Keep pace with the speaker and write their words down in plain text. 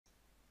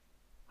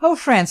Hello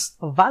friends,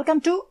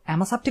 welcome to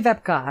MSFT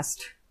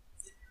Webcast.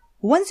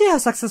 Once you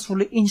have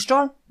successfully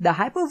installed the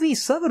Hyper-V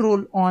server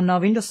role on a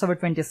Windows Server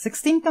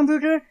 2016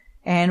 computer,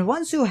 and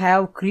once you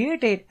have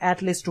created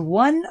at least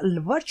one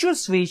virtual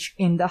switch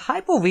in the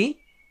Hyper-V,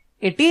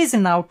 it is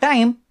now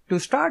time to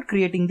start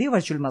creating the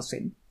virtual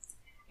machine.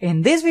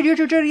 In this video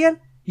tutorial,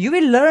 you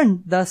will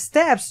learn the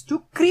steps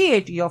to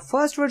create your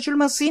first virtual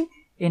machine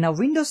in a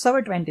Windows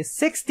Server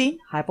 2016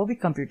 Hyper-V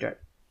computer.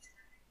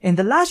 In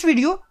the last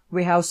video,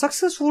 we have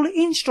successfully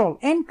installed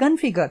and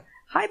configured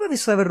Hyper-V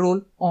server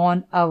role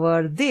on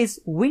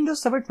this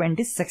Windows Server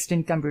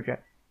 2016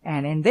 computer.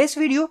 And in this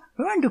video,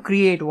 we want to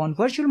create one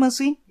virtual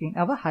machine in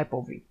our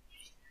Hyper-V.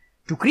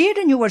 To create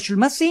a new virtual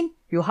machine,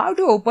 you have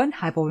to open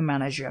Hyper-V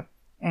Manager.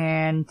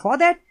 And for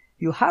that,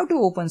 you have to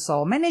open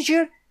Server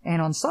Manager.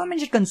 And on Server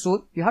Manager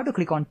console, you have to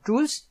click on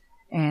Tools.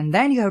 And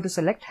then you have to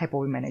select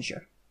Hyper-V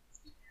Manager.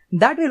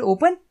 That will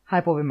open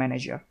Hyper-V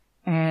Manager.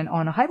 And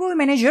on Hyper-V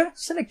Manager,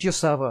 select your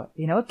server.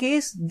 In our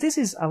case, this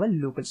is our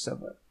local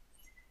server.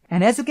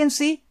 And as you can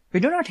see, we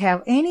do not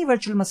have any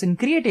virtual machine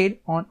created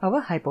on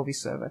our Hyper-V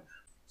server.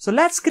 So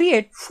let's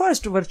create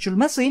first virtual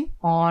machine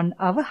on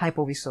our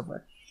Hyper-V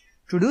server.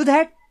 To do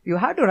that, you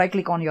have to right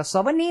click on your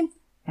server name,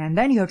 and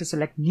then you have to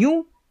select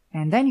New,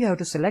 and then you have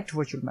to select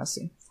Virtual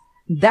Machine.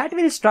 That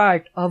will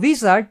start a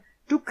wizard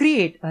to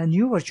create a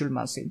new virtual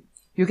machine.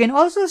 You can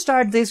also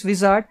start this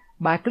wizard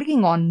by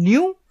clicking on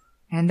New,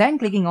 and then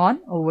clicking on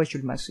a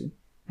virtual machine.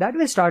 That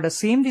will start the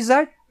same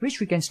wizard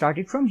which we can start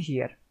it from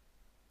here.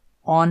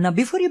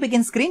 Before you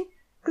begin screen,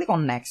 click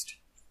on Next.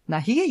 Now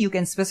here you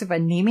can specify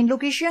name and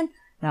location.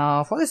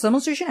 Now for this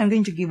demonstration, I'm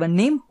going to give a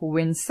name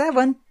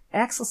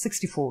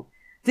Win7x64.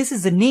 This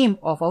is the name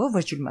of our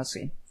virtual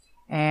machine.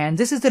 And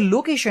this is the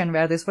location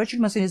where this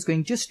virtual machine is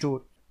going to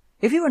store.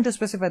 If you want to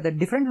specify the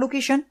different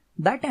location,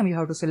 that time you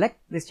have to select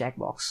this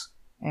checkbox.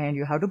 And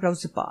you have to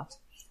browse the path.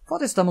 For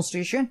this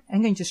demonstration,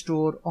 I'm going to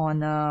store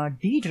on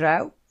E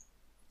drive.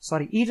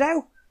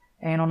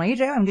 And on E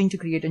drive, I'm going to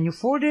create a new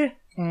folder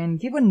and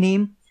give a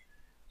name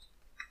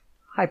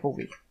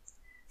Hyper-V.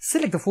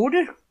 Select the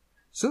folder.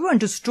 So we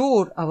want to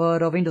store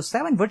our Windows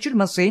 7 virtual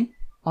machine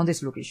on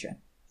this location.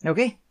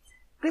 Okay.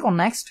 Click on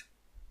Next.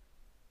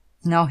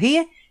 Now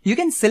here, you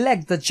can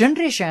select the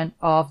generation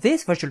of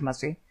this virtual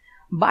machine.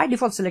 By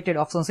default, selected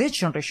options is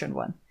Generation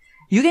 1.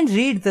 You can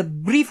read the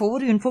brief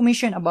overview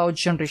information about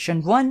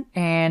Generation 1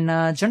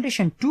 and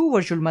Generation 2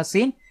 virtual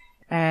machine.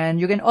 And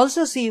you can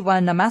also see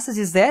when a message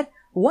is there,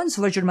 once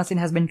virtual machine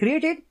has been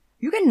created,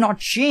 you cannot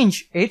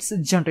change its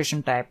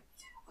generation type.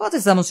 For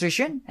this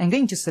demonstration, I'm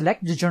going to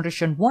select the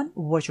Generation 1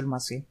 virtual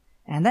machine.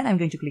 And then I'm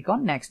going to click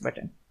on Next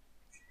button.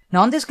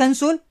 Now on this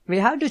console, we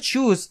have to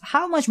choose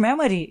how much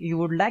memory you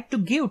would like to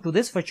give to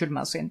this virtual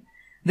machine.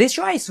 This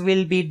choice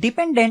will be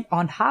dependent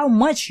on how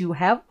much you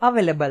have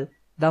available.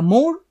 The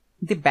more,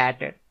 the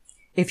better.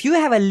 If you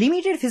have a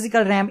limited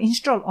physical RAM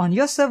installed on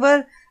your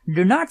server,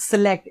 do not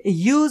select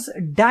Use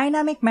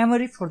Dynamic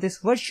Memory for this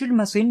virtual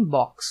machine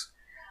box.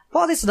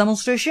 For this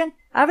demonstration,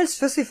 I will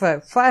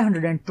specify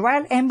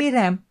 512 MB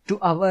RAM to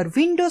our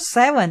Windows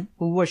 7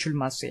 virtual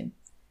machine.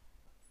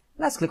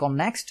 Let's click on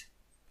Next.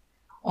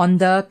 On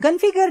the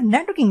Configure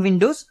Networking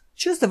windows,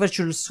 choose the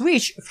virtual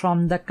switch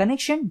from the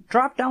connection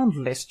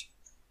drop-down list.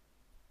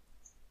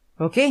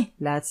 Okay,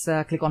 let's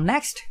click on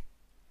Next.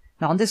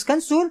 Now on this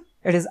console,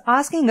 it is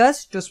asking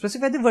us to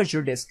specify the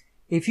virtual disk.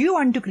 If you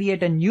want to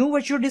create a new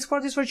virtual disk for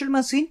this virtual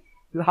machine,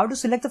 you have to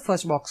select the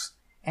first box.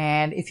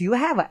 And if you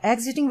have an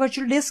existing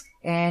virtual disk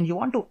and you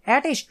want to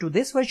attach to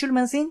this virtual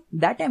machine,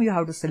 that time you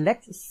have to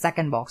select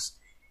second box.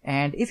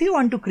 And if you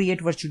want to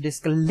create virtual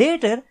disk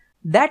later,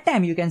 that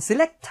time you can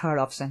select third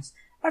options.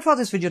 But for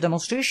this video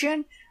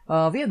demonstration,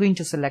 we are going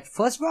to select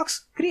first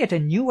box, create a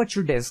new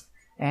virtual disk.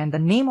 And the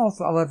name of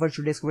our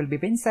virtual disk will be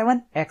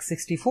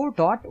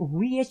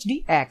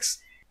win7x64.vhdx.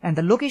 And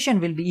the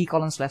location will be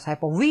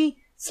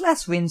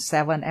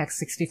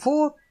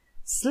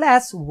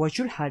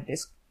e:/Hyper-V/win7x64/virtual hard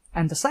disk.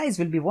 And the size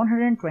will be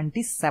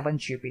 127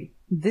 GB.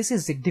 This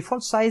is the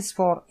default size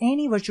for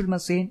any virtual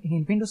machine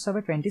in Windows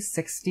Server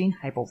 2016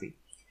 Hyper-V.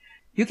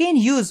 You can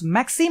use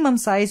maximum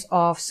size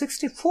of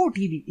 64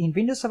 TB in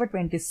Windows Server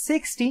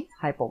 2016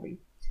 Hyper-V.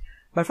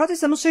 But for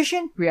this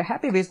demonstration, we are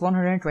happy with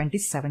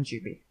 127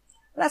 GB.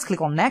 Let's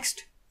click on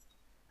Next.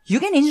 You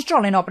can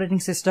install an operating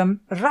system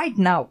right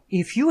now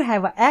if you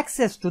have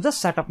access to the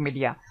setup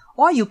media,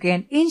 or you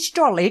can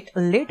install it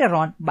later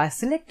on by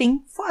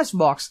selecting first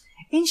box,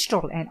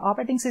 install an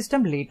operating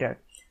system later.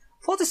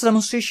 For this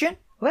demonstration,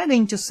 we are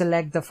going to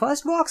select the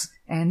first box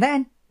and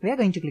then we are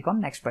going to click on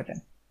Next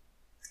button.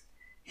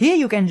 Here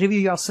you can review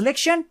your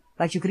selection,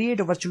 like you create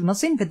a virtual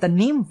machine with the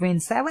name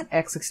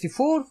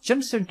Win7x64,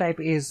 generation type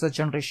is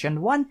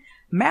Generation 1,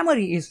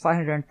 memory is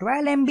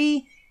 512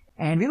 MB,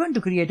 and we want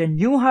to create a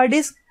new hard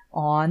disk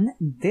on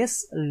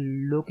this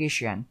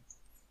location.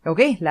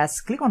 Okay,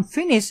 let's click on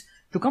Finish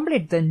to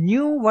complete the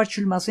new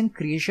virtual machine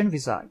creation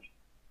wizard.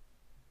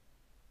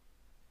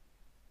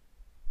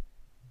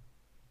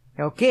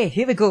 Okay,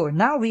 here we go.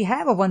 Now we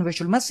have a one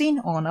virtual machine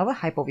on our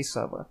Hyper-V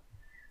server.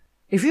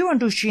 If you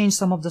want to change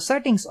some of the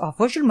settings of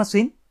virtual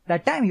machine,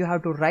 that time you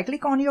have to right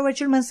click on your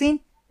virtual machine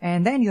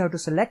and then you have to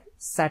select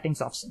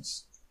settings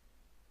options.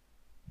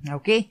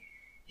 Okay,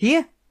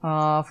 here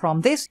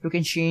from this you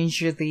can change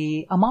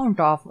the amount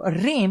of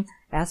RAM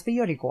as per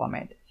your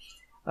requirement.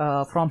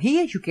 From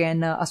here you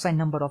can assign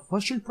number of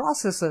virtual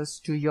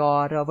processors to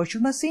your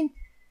virtual machine.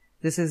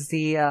 This is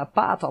the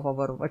path of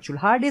our virtual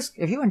hard disk.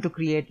 If you want to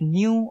create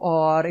new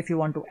or if you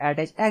want to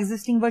attach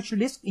existing virtual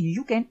disk,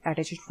 you can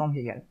attach it from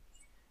here.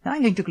 Now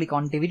I'm going to click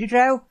on DVD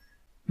drive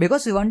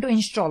because we want to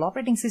install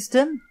operating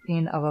system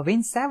in our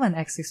Win7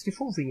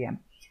 x64 VM.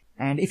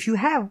 And if you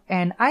have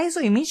an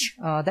ISO image,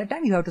 that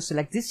time you have to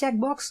select this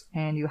checkbox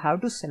and you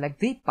have to select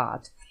the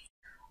path.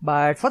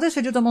 But for this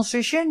video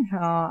demonstration,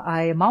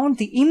 I mount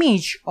the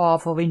image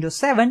of Windows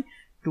 7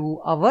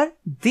 to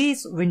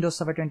this Windows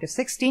Server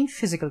 2016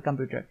 physical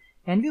computer.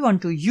 And we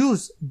want to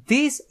use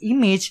this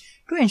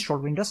image to install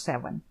Windows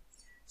 7.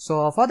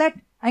 So for that,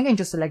 I'm going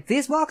to select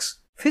this box,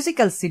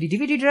 physical CD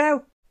DVD drive,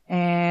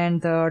 and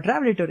the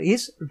drive letter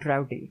is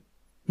drive D.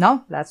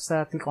 Now let's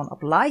click on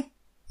apply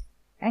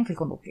and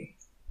click on OK.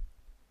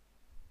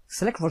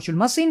 Select virtual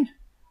machine,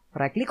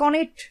 right click on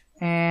it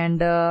and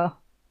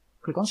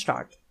click on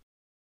start.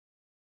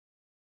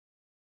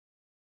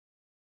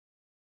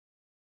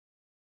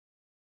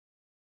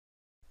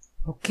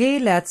 Okay,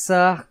 let's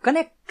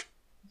connect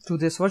to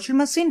this virtual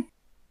machine,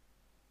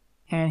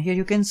 and here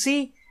you can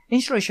see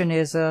installation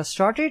is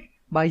started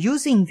by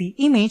using the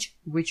image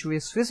which we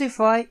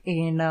specify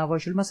in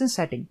virtual machine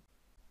setting.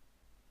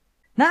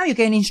 Now you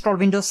can install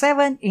Windows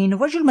 7 in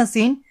virtual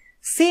machine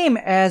same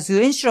as you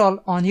install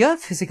on your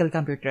physical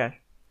computer.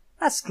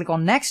 Let's click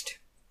on next.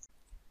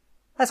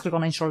 Let's click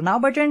on install now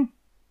button.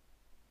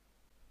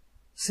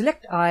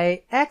 Select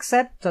I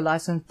accept the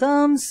license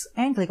terms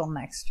and click on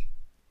next.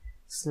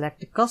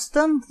 Select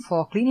custom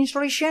for clean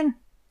installation.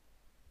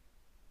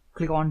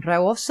 Click on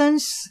drive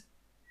options.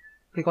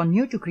 Click on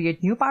new to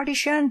create new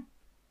partition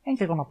and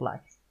click on apply.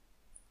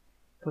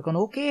 Click on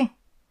OK.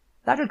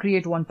 That will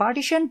create one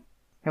partition.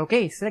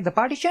 Okay, select the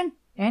partition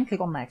and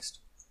click on next.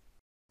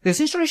 This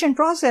installation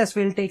process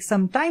will take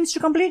some time to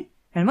complete,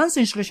 and once the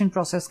installation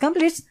process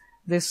completes,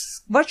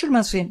 this virtual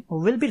machine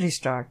will be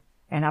restarted.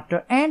 And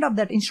after end of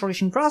that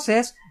installation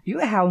process, you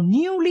have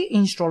newly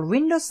installed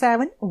Windows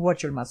 7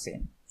 virtual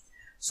machine.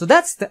 So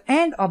that's the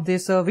end of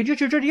this video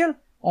tutorial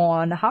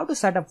on how to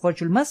set up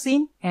virtual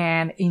machine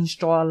and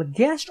install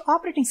guest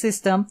operating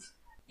system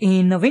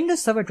in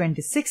Windows Server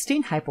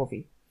 2016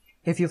 Hyper-V.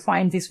 If you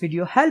find this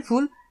video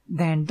helpful,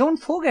 then don't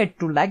forget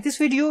to like this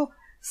video,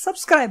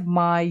 subscribe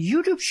my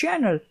YouTube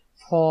channel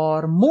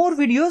for more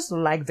videos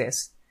like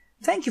this.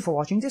 Thank you for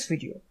watching this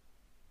video.